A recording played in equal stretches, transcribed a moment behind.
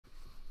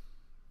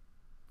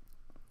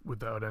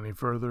Without any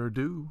further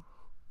ado,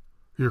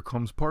 here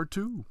comes part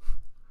 2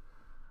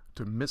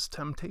 to Miss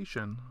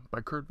Temptation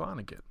by Kurt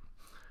Vonnegut.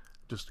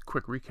 Just a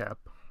quick recap,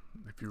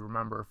 if you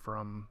remember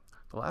from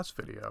the last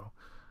video,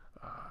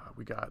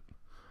 we got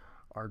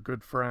our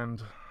good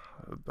friend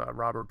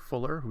Robert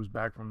Fuller, who's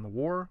back from the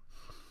war.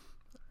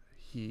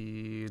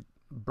 He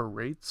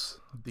berates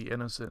the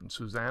innocent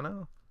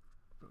Susanna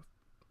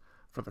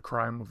for the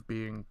crime of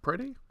being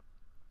pretty,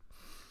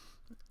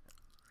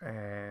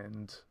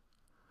 and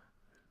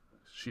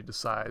she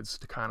decides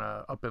to kind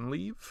of up and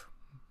leave.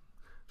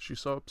 She's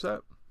so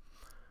upset.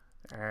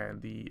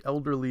 And the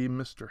elderly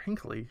Mr.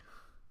 Hinckley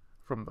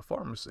from the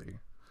pharmacy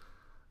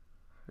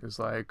is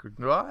like,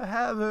 I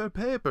have her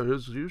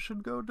papers. You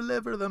should go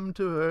deliver them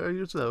to her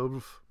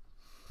yourself.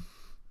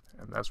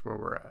 And that's where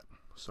we're at.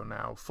 So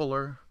now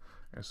Fuller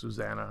and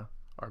Susanna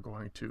are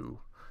going to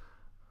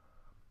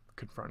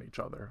confront each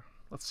other.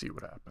 Let's see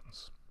what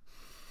happens.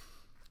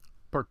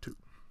 Part 2.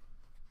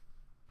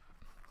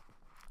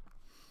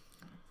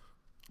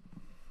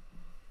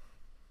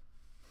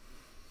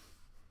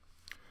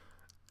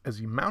 As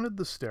he mounted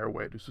the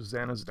stairway to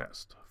Susanna's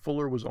nest,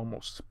 Fuller was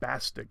almost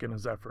spastic in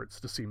his efforts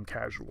to seem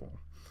casual.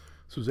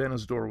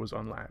 Susanna's door was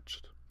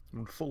unlatched.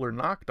 When Fuller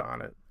knocked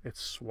on it, it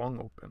swung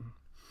open.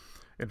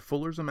 In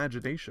Fuller's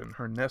imagination,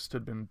 her nest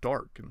had been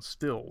dark and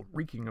still,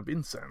 reeking of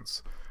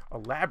incense, a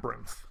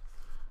labyrinth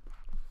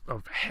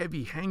of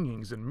heavy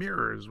hangings and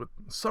mirrors, with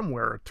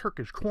somewhere a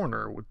Turkish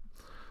corner, with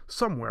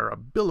somewhere a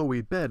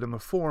billowy bed in the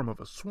form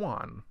of a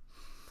swan.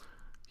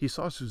 He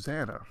saw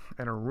Susanna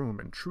and her room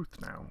in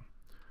truth now.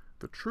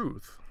 The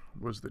truth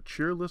was the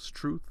cheerless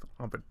truth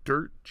of a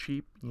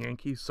dirt-cheap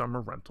Yankee summer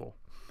rental.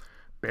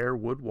 Bare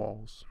wood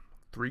walls,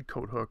 3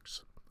 coat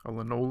hooks, a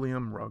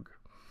linoleum rug,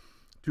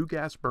 2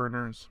 gas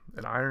burners,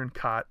 an iron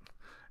cot,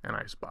 an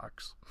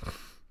icebox.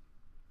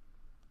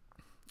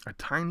 A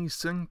tiny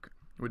sink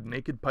with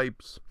naked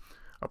pipes,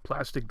 a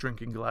plastic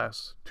drinking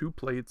glass, 2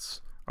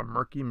 plates, a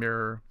murky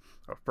mirror,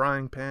 a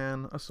frying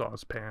pan, a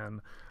saucepan,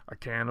 a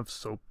can of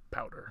soap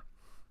powder.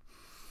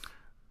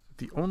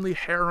 The only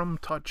harem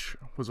touch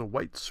was a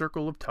white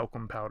circle of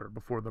talcum powder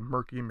before the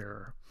murky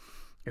mirror.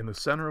 In the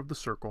center of the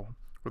circle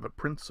were the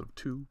prints of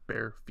 2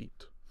 bare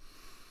feet.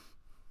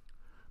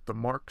 The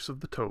marks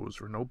of the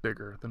toes were no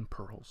bigger than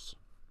pearls.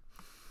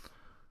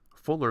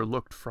 Fuller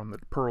looked from the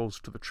pearls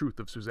to the truth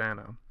of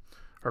Susanna.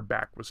 Her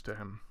back was to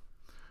him.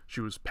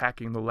 She was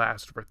packing the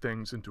last of her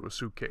things into a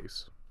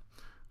suitcase.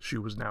 She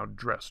was now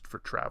dressed for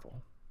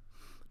travel.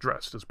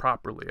 Dressed as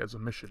properly as a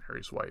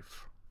missionary's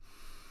wife.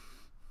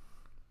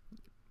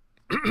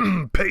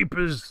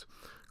 Papers,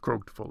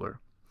 croaked Fuller.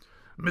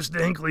 Mr.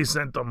 Hinckley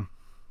sent them.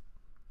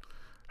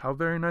 How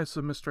very nice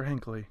of Mr.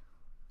 Hinckley,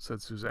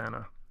 said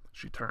Susanna.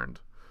 She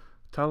turned.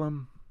 Tell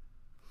him.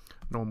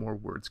 No more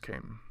words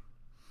came.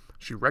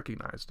 She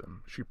recognized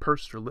him. She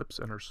pursed her lips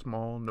and her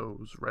small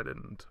nose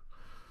reddened.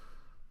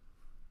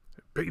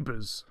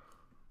 Papers,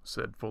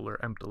 said Fuller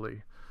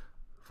emptily.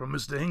 From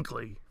Mr.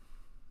 Hinckley.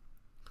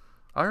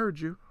 I heard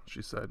you,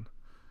 she said.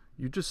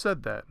 You just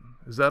said that.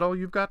 Is that all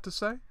you've got to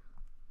say?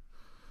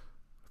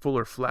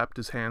 Fuller flapped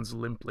his hands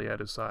limply at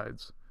his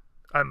sides.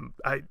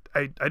 I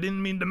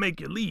didn't mean to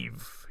make you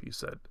leave, he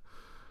said.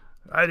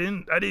 I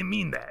didn't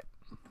mean that.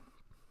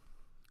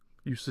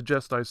 You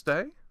suggest I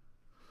stay?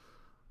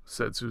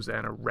 Said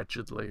Susanna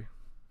wretchedly.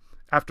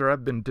 After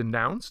I've been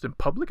denounced in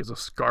public as a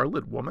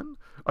scarlet woman?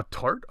 A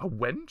tart? A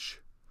wench?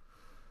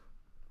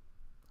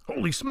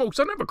 Holy smokes,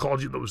 I never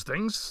called you those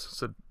things,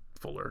 said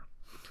Fuller.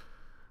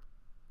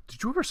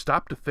 Did you ever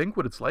stop to think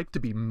what it's like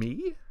to be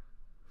me?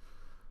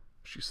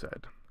 She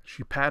said.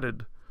 She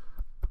patted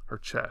her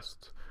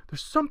chest.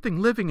 There's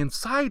something living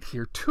inside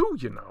here, too,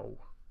 you know.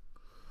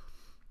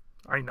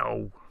 I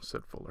know,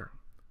 said Fuller.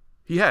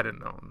 He hadn't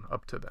known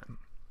up to then.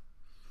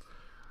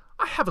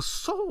 I have a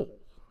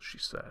soul, she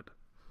said.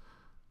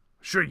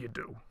 Sure you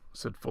do,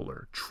 said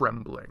Fuller,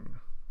 trembling.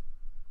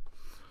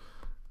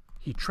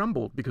 He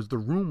trembled because the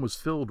room was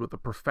filled with a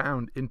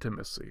profound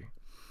intimacy.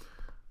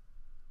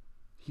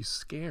 He's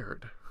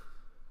scared.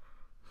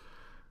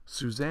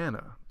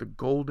 Susanna, the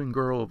golden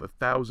girl of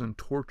 1,000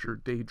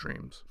 tortured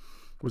daydreams,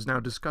 was now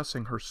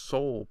discussing her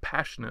soul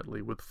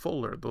passionately with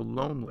Fuller the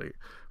lonely,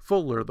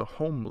 Fuller the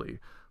homely,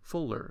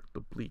 Fuller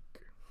the bleak.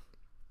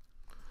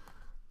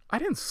 I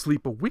didn't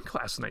sleep a wink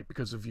last night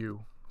because of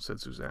you, said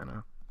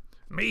Susanna.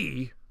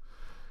 Me?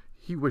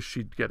 He wished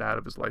she'd get out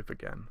of his life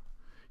again.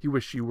 He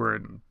wished she were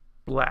in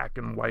black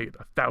and white,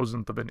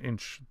 1,000th of an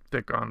inch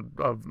thick on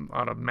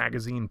a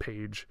magazine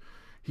page.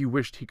 He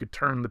wished he could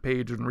turn the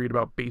page and read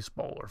about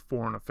baseball or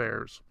foreign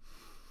affairs.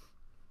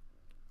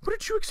 What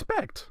did you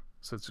expect?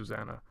 Said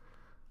Susanna.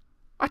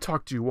 I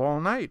talked to you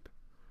all night.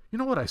 You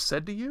know what I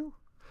said to you?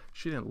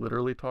 She didn't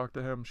literally talk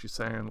to him. She's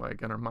saying,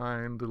 like, in her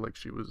mind, like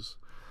she was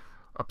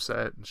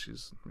upset and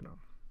she's,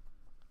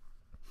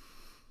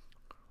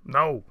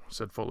 No,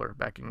 said Fuller,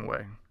 backing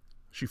away.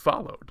 She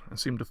followed and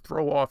seemed to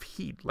throw off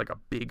heat like a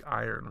big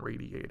iron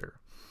radiator.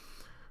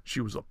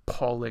 She was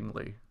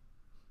appallingly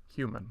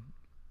human.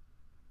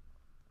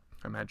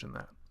 Imagine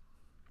that.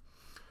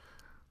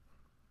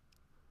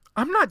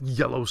 I'm not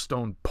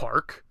Yellowstone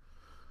Park,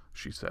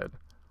 she said.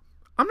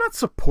 I'm not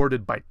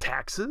supported by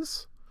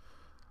taxes.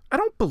 I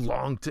don't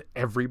belong to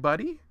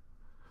everybody.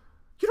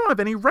 You don't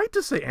have any right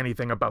to say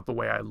anything about the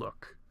way I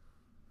look.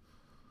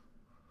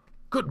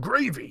 Good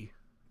gravy,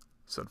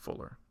 said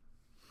Fuller.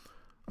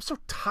 I'm so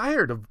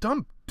tired of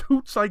dumb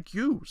toots like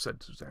you,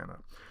 said Susanna.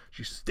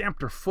 She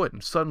stamped her foot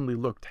and suddenly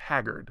looked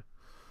haggard.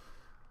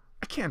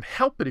 I can't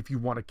help it if you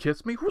want to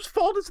kiss me. Whose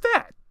fault is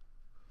that?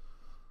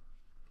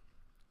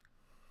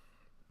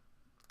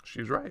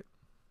 She's right.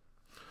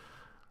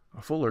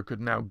 Fuller could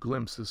now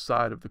glimpse his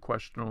side of the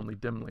question only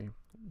dimly,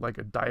 like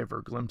a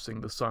diver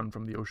glimpsing the sun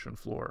from the ocean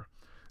floor.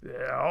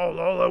 Yeah,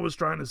 all I was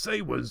trying to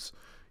say was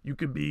you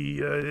could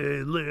be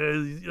a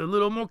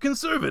little more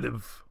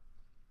conservative,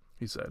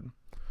 he said.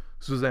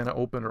 Susanna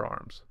opened her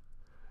arms.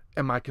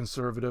 Am I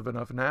conservative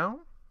enough now?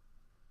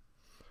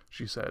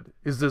 She said.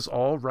 Is this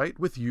all right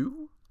with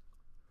you?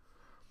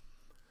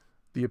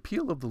 The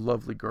appeal of the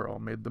lovely girl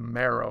made the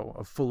marrow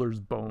of Fuller's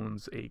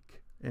bones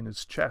ache. In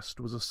his chest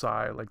was a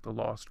sigh like the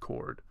lost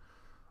chord.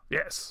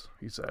 Yes,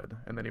 he said,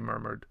 and then he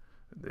murmured,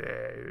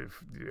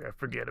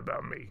 forget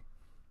about me.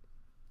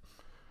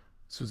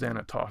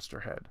 Susanna tossed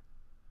her head.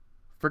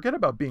 Forget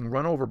about being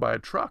run over by a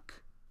truck,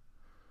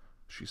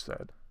 she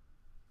said.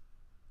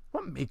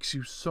 What makes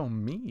you so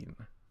mean?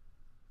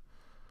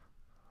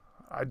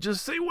 I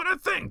just say what I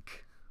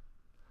think,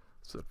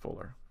 said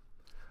Fuller.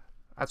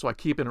 That's why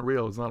keeping it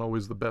real is not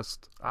always the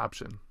best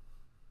option.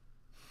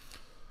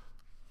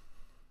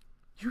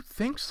 You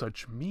think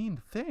such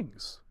mean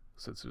things,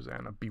 said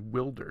Susanna,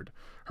 bewildered.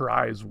 Her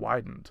eyes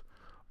widened.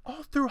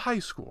 All through high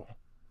school.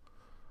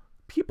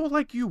 People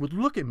like you would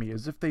look at me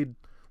as if they'd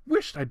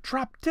wished I'd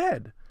drop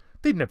dead.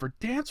 They'd never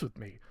dance with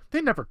me.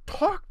 They'd never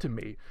talk to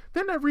me.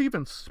 They'd never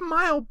even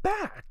smile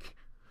back.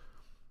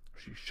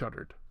 She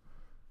shuddered.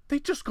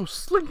 They'd just go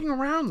slinking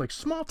around like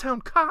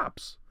small-town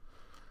cops.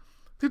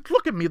 They'd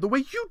look at me the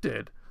way you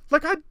did,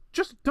 like I'd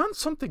just done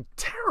something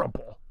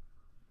terrible.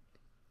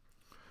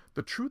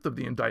 The truth of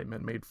the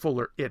indictment made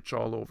Fuller itch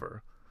all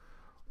over.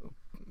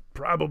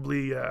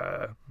 Probably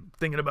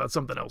thinking about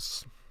something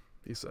else,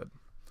 he said.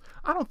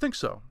 I don't think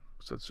so,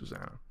 said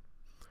Susanna.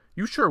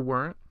 You sure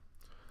weren't.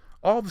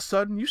 All of a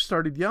sudden, you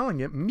started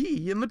yelling at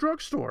me in the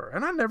drugstore,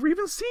 and I'd never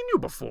even seen you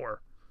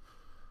before.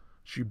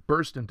 She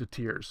burst into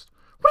tears.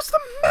 What's the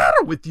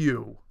matter with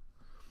you?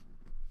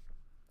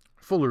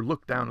 Fuller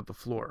looked down at the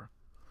floor.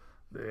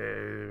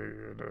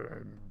 Never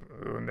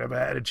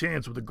had a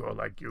chance with a girl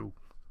like you.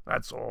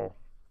 That's all,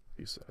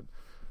 he said.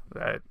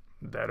 That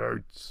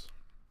hurts.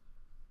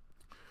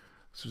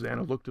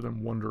 Susanna looked at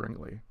him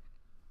wonderingly.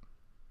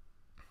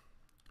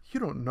 You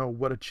don't know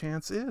what a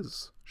chance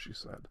is, she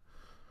said.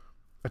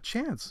 A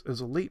chance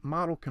is a late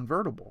model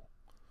convertible.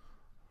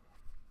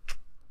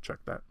 Check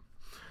that.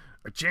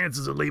 A chance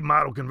is a late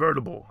model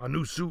convertible. A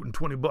new suit and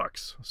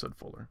 $20, said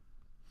Fuller.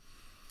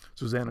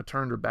 Susanna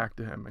turned her back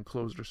to him and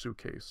closed her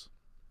suitcase.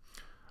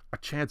 A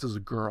chance is a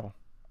girl,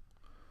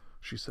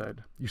 she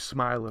said. You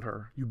smile at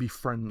her. You be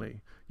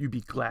friendly. You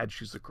be glad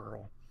she's a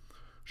girl.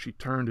 She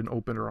turned and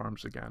opened her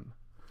arms again.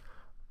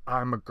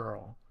 I'm a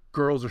girl.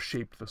 Girls are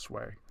shaped this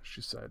way, she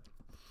said.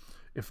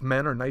 If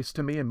men are nice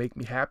to me and make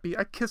me happy,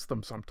 I kiss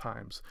them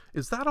sometimes.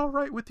 Is that all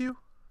right with you?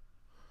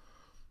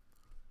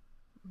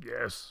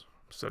 Yes,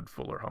 said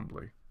Fuller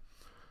humbly.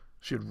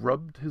 She had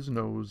rubbed his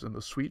nose in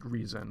the sweet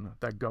reason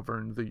that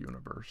governed the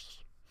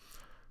universe.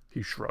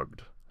 He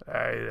shrugged.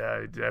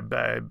 I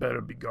better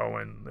be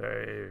going.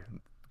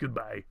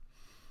 Goodbye.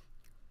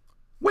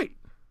 Wait,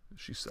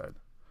 she said.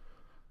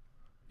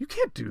 You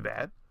can't do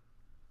that.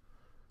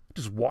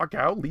 Just walk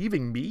out,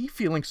 leaving me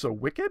feeling so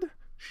wicked?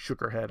 She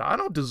shook her head. I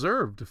don't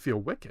deserve to feel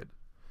wicked.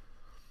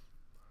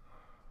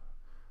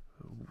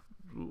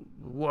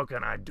 What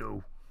can I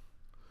do?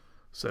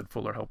 Said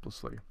Fuller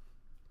helplessly.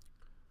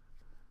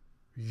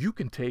 You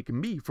can take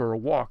me for a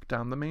walk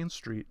down the main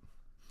street,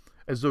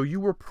 as though you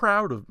were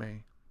proud of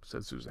me,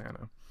 said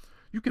Susanna.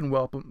 You can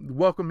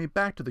welcome me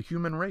back to the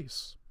human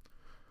race.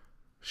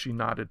 She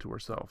nodded to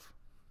herself.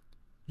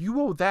 You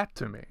owe that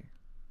to me.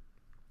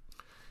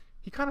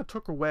 He kind of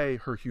took away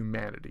her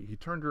humanity. He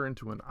turned her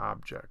into an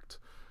object,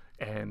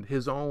 and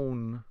his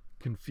own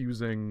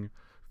confusing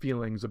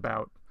feelings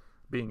about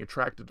being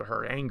attracted to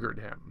her angered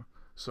him.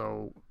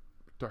 So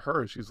to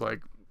her, she's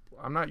like,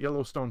 I'm not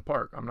Yellowstone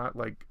Park. I'm not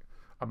like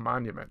a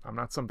monument. I'm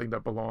not something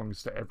that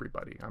belongs to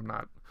everybody. I'm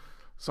not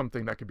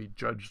something that can be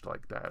judged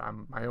like that.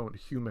 I'm my own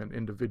human,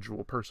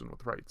 individual person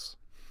with rights.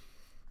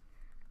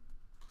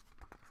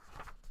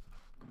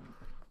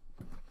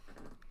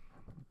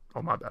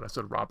 Oh, my bad. I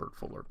said Robert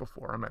Fuller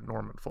before. I meant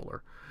Norman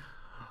Fuller.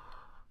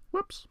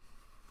 Whoops.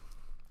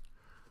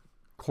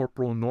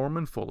 Corporal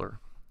Norman Fuller,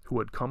 who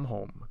had come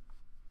home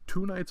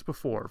 2 nights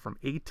before from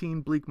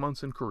 18 bleak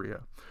months in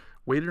Korea,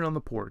 waited on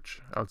the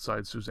porch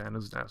outside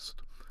Susanna's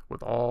nest,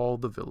 with all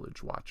the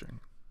village watching.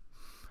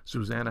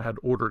 Susanna had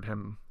ordered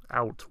him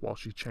out while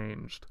she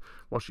changed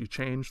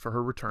for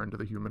her return to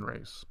the human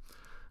race.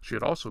 She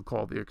had also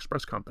called the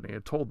express company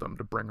and told them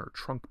to bring her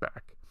trunk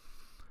back.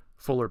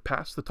 Fuller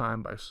passed the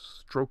time by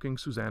stroking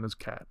Susanna's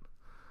cat.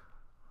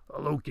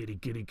 "Hello, kitty,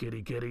 kitty,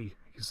 kitty, kitty,"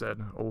 he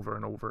said over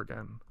and over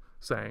again,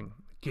 saying,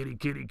 "Kitty,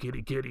 kitty,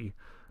 kitty, kitty,"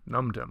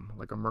 numbed him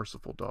like a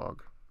merciful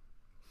dog.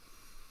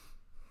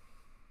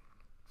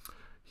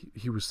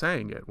 He was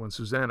saying it when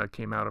Susanna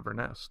came out of her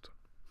nest.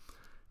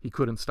 He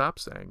couldn't stop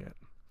saying it,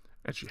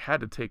 and she had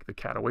to take the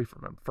cat away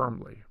from him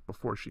firmly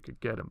before she could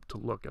get him to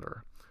look at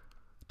her,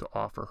 to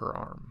offer her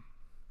arm.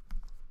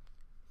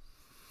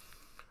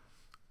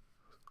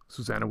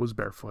 Susanna was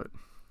barefoot,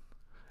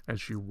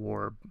 and she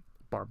wore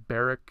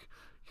barbaric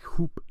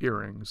hoop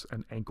earrings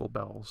and ankle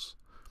bells.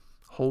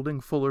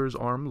 Holding Fuller's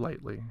arm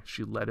lightly,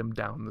 she led him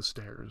down the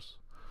stairs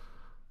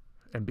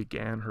and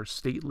began her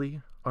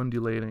stately,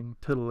 undulating,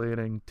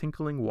 titillating,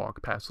 tinkling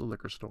walk past the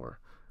liquor store,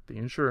 the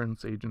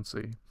insurance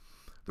agency,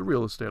 the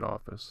real estate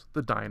office,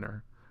 the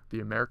diner,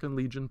 the American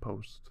Legion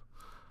post,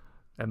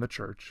 and the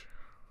church,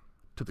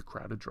 to the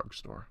crowded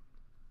drugstore.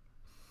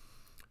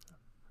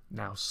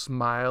 "Now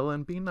smile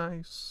and be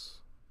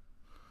nice,"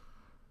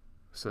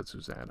 said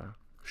Susanna.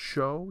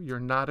 "Show you're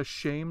not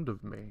ashamed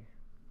of me."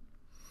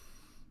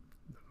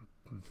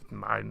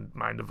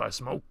 Mind if I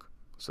smoke?"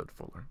 said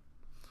Fuller.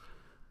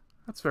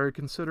 "That's very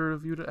considerate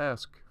of you to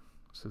ask,"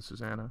 said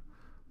Susanna.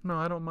 "No,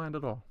 I don't mind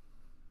at all."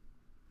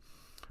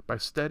 By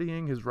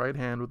steadying his right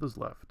hand with his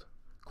left,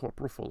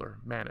 Corporal Fuller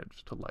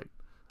managed to light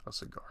a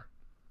cigar.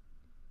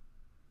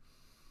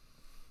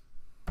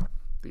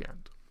 The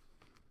end.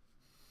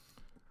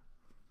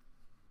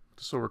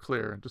 Just so we're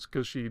clear, just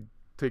because she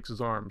takes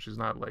his arm, she's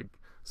not like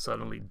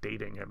suddenly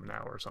dating him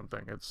now or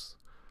something. It's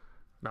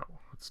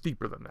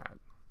deeper than that.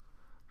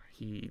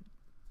 He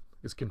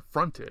is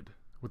confronted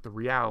with the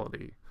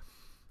reality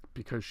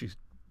because she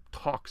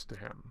talks to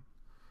him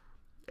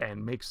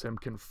and makes him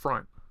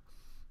confront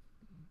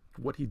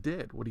what he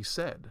did, what he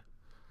said.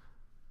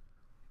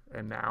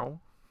 And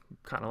now,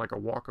 kind of like a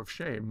walk of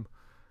shame,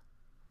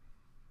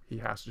 he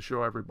has to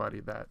show everybody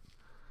that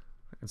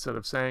instead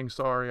of saying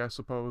sorry, I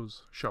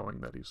suppose,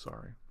 showing that he's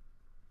sorry.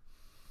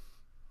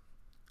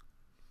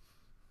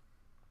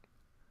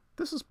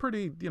 This is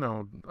pretty, I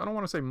don't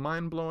want to say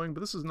mind-blowing, but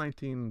this is I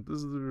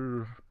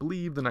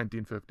believe the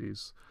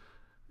 1950s,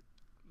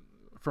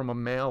 from a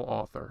male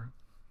author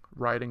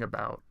writing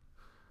about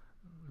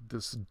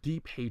this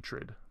deep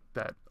hatred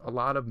that a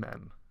lot of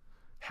men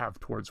have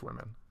towards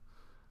women.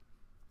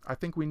 I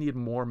think we need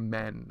more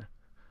men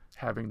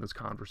having this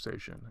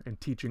conversation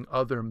and teaching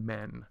other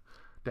men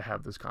to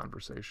have this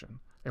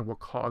conversation and what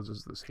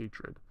causes this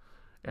hatred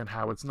and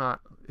how it's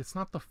not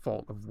the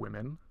fault of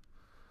women.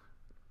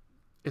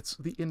 It's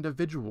the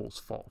individual's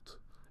fault,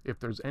 if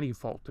there's any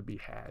fault to be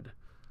had.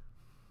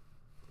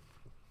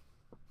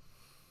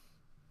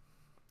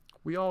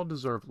 We all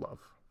deserve love.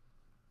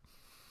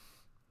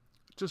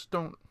 Just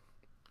don't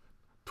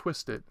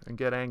twist it and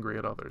get angry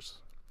at others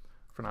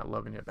for not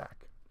loving you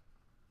back.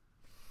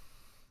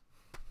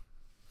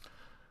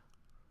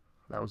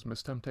 That was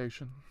Miss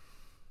Temptation.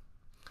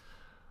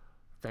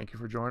 Thank you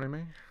for joining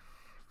me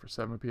for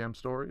 7 p.m.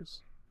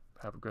 Stories.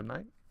 Have a good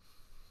night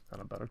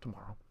and a better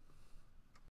tomorrow.